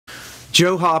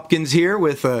Joe Hopkins here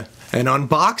with an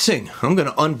unboxing. I'm going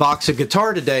to unbox a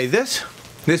guitar today. This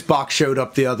box showed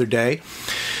up the other day,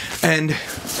 and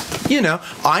you know,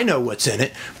 I know what's in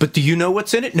it, but do you know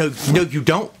what's in it? No, you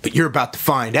don't, but you're about to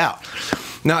find out.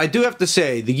 Now, I do have to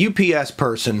say, the UPS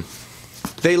person,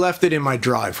 they left it in my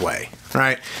driveway,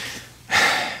 right?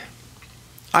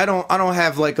 I don't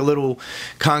have like a little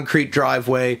concrete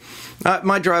driveway.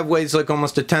 My driveway is like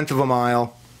almost a tenth of a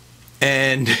mile,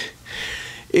 and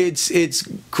it's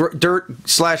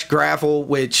dirt/gravel,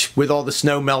 which with all the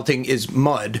snow melting is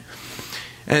mud.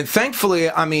 And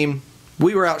thankfully, I mean,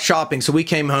 we were out shopping, so we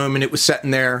came home and it was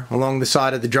sitting there along the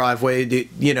side of the driveway.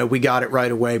 You know, we got it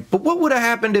right away. But what would have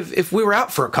happened if we were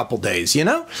out for a couple days, you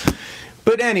know?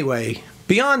 But anyway,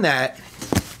 beyond that,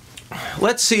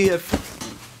 let's see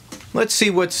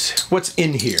what's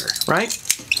in here, right?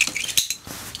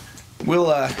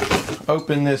 We'll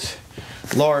open this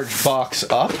large box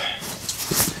up.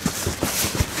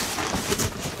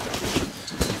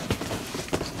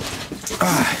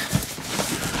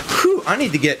 I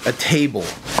need to get a table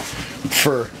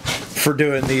for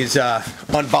doing these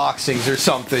unboxings or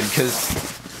something, because,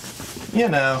 you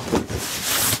know,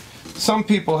 some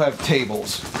people have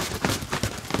tables.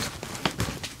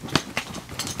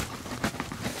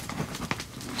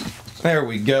 There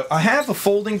we go. I have a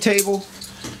folding table.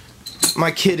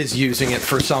 My kid is using it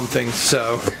for something,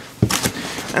 so,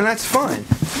 and that's fine.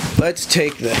 Let's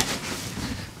take the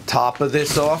top of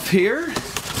this off here.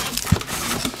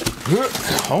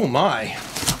 Oh my.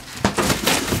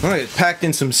 Oh, it packed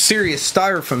in some serious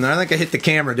styrofoam there. I think I hit the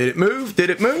camera. Did it move? Did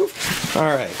it move?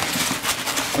 Alright.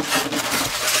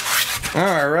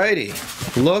 Alrighty.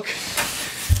 Look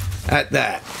at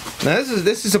that. Now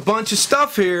this is a bunch of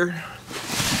stuff here.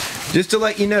 Just to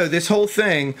let you know, this whole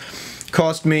thing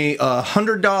cost me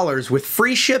 $100 with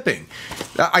free shipping.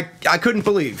 I couldn't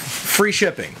believe. Free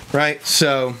shipping, right?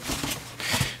 So,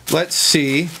 let's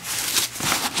see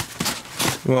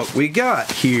what we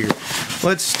got here.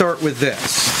 Let's start with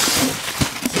this.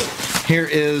 Here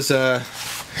is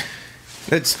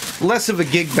it's less of a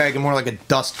gig bag and more like a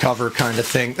dust cover kind of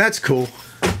thing. That's cool.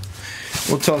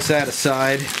 We'll toss that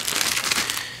aside.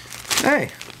 Hey,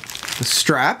 a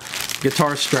strap,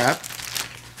 guitar strap.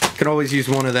 Could always use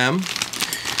one of them.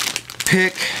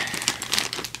 Pick.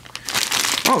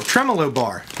 Oh, tremolo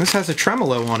bar. This has a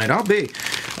tremolo on it. I'll be.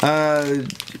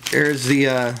 There's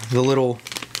the little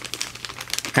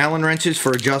Allen wrenches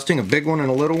for adjusting, a big one and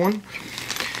a little one,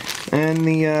 and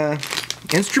the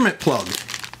instrument plug.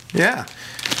 Yeah,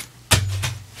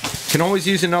 can always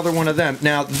use another one of them.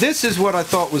 Now this is what I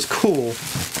thought was cool.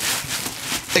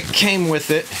 It came with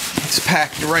it. It's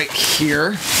packed right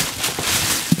here.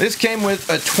 This came with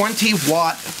a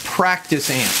 20-watt practice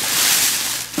amp.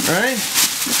 All right,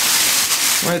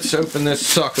 let's open this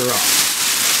sucker up.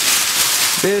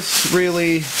 This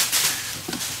really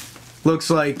looks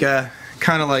like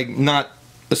kind of like not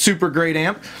a super great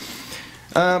amp.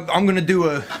 I'm going to do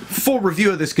a full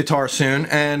review of this guitar soon,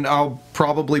 and I'll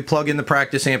probably plug in the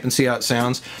practice amp and see how it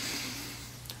sounds.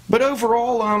 But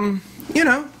overall, you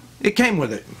know, it came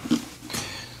with it.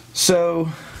 So,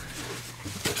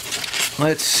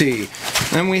 let's see.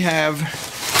 Then we have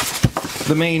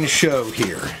the main show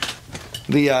here.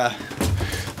 The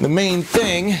main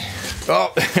thing.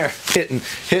 Oh, hitting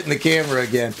the camera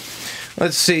again.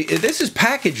 Let's see, this is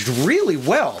packaged really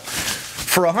well.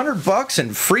 For $100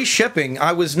 and free shipping,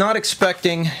 I was not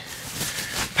expecting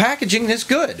packaging this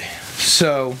good.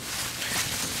 So,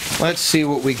 let's see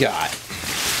what we got.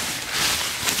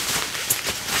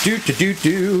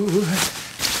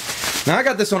 Now, I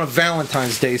got this on a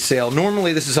Valentine's Day sale.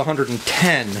 Normally, this is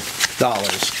 $110.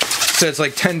 So, it's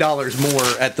like $10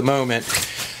 more at the moment.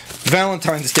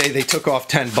 Valentine's Day, they took off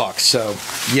 $10, so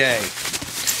yay.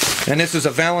 And this is a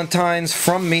Valentine's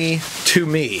from me to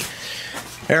me.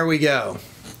 There we go.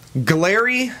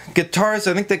 Glarry guitars,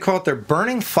 I think they call it their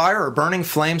Burning Fire or Burning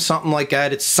Flame, something like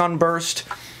that. It's Sunburst.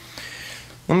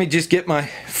 Let me just get my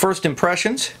first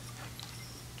impressions.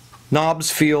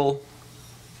 Knobs feel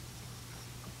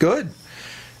good.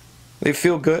 They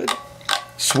feel good.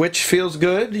 Switch feels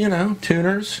good, you know,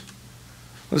 tuners.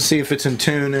 Let's see if it's in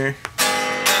tune there.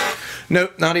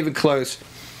 Nope, not even close.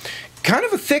 Kind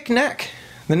of a thick neck.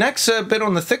 The neck's a bit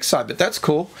on the thick side, but that's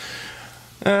cool.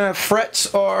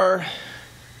 Frets are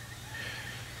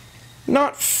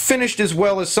not finished as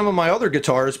well as some of my other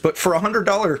guitars, but for a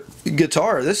 $100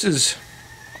 guitar, this is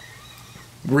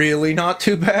really not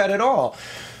too bad at all.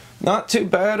 Not too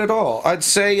bad at all. I'd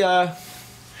say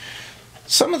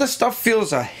some of the stuff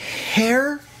feels a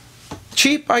hair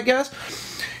cheap, I guess.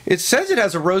 It says it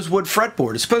has a rosewood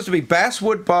fretboard. It's supposed to be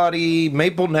basswood body,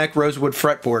 maple neck, rosewood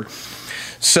fretboard.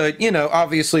 So, you know,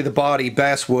 obviously the body,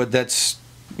 basswood, that's,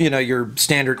 you know, your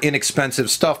standard inexpensive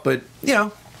stuff, but, you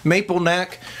know, maple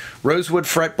neck, rosewood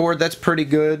fretboard, that's pretty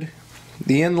good.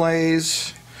 The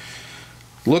inlays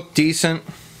look decent.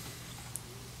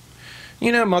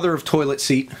 You know, mother of toilet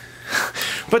seat.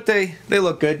 But they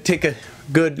look good. Take a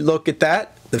good look at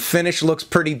that. The finish looks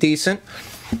pretty decent.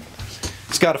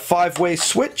 It's got a 5-way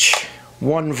switch,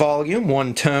 1 volume,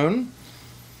 1 tone.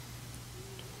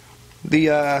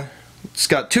 It's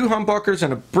got 2 humbuckers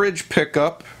and a bridge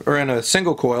pickup, or in a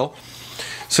single coil.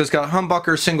 So it's got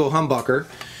humbucker, single humbucker,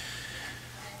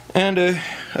 and a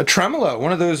tremolo,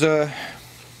 one of those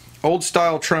old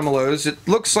style tremolos. It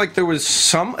looks like there was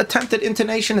some attempt at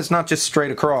intonation. It's not just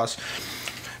straight across,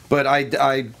 but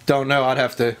I don't know. I'd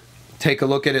have to take a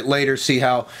look at it later, see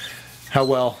how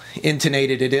well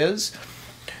intonated it is.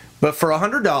 But for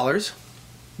 $100,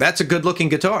 that's a good looking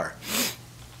guitar.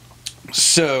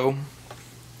 So,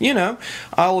 you know,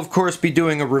 I'll of course be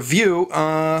doing a review.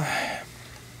 I'm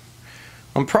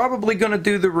probably going to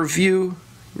do the review,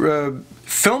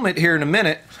 film it here in a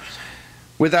minute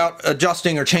without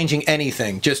adjusting or changing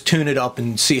anything. Just tune it up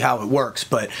and see how it works.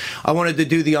 But I wanted to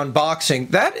do the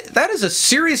unboxing. That is a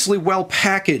seriously well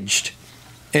packaged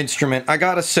instrument, I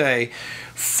gotta say.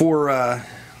 For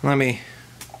let me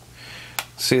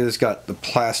see, it's got the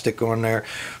plastic on there.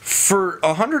 For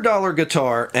a $100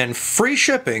 guitar and free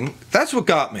shipping, that's what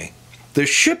got me. The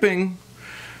shipping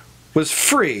was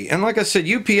free, and like I said,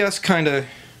 UPS kind of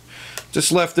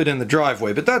just left it in the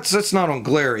driveway, but that's not on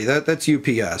Glarry. That's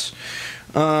UPS.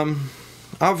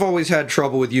 I've always had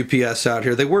trouble with UPS out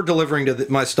here. They were delivering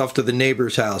my stuff to the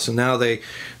neighbor's house, and now they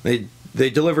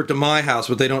deliver it to my house,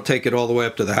 but they don't take it all the way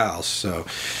up to the house. So,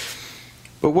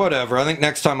 but whatever. I think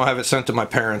next time I'll have it sent to my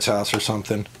parents' house or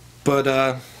something.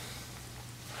 But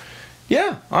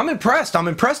yeah, I'm impressed. I'm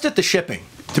impressed at the shipping,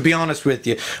 to be honest with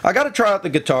you. I got to try out the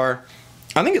guitar.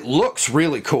 I think it looks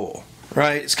really cool,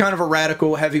 right? It's kind of a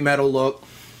radical heavy metal look,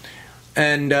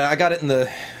 and I got it in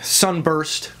the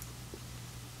sunburst,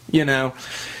 you know,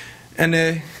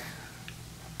 and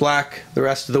black the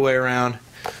rest of the way around.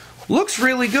 Looks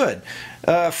really good.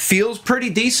 Feels pretty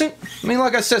decent. I mean,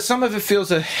 like I said, some of it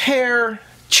feels a hair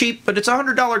cheap, but it's a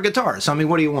 $100 guitar, so I mean,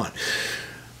 what do you want?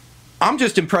 I'm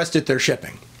just impressed at their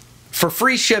shipping. For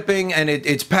free shipping, and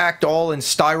it's packed all in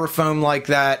styrofoam like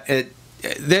that,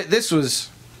 this was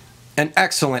an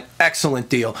excellent, excellent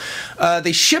deal.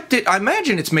 They shipped it, I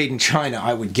imagine it's made in China,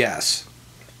 I would guess.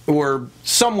 Or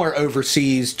somewhere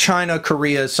overseas, China,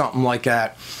 Korea, something like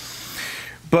that.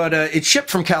 But it shipped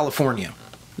from California.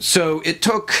 So it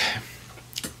took,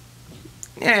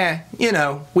 you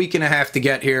know, week and a half to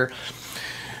get here,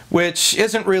 which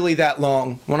isn't really that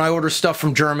long. When I order stuff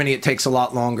from Germany, it takes a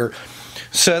lot longer.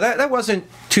 So that wasn't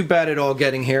too bad at all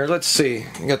getting here. Let's see.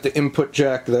 You got the input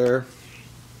jack there.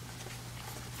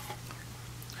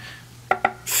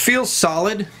 Feels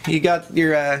solid. You got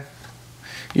your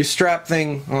strap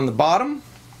thing on the bottom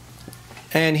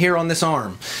and here on this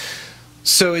arm.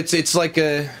 So it's like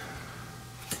a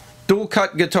dual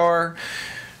cut guitar.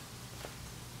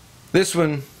 This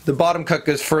one, the bottom cut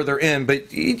goes further in,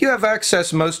 but you have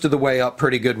access most of the way up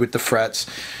pretty good with the frets.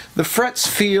 The frets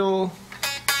feel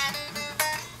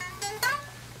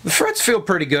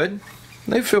pretty good.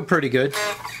 They feel pretty good.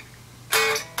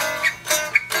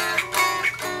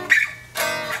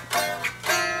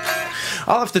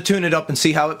 I'll have to tune it up and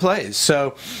see how it plays.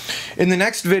 So in the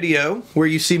next video where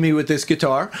you see me with this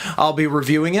guitar, I'll be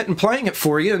reviewing it and playing it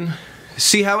for you and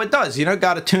see how it does. You know,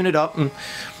 got to tune it up and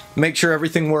make sure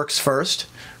everything works first.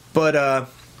 But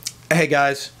hey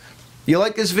guys, you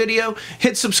like this video?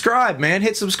 Hit subscribe, man.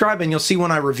 Hit subscribe and you'll see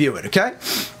when I review it, okay?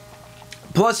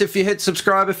 Plus, if you hit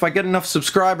subscribe, if I get enough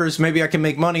subscribers, maybe I can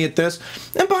make money at this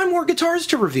and buy more guitars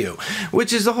to review,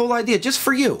 which is the whole idea, just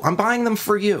for you. I'm buying them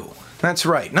for you. That's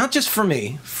right. Not just for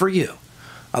me, for you.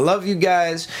 I love you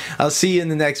guys. I'll see you in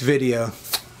the next video.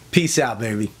 Peace out,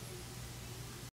 baby.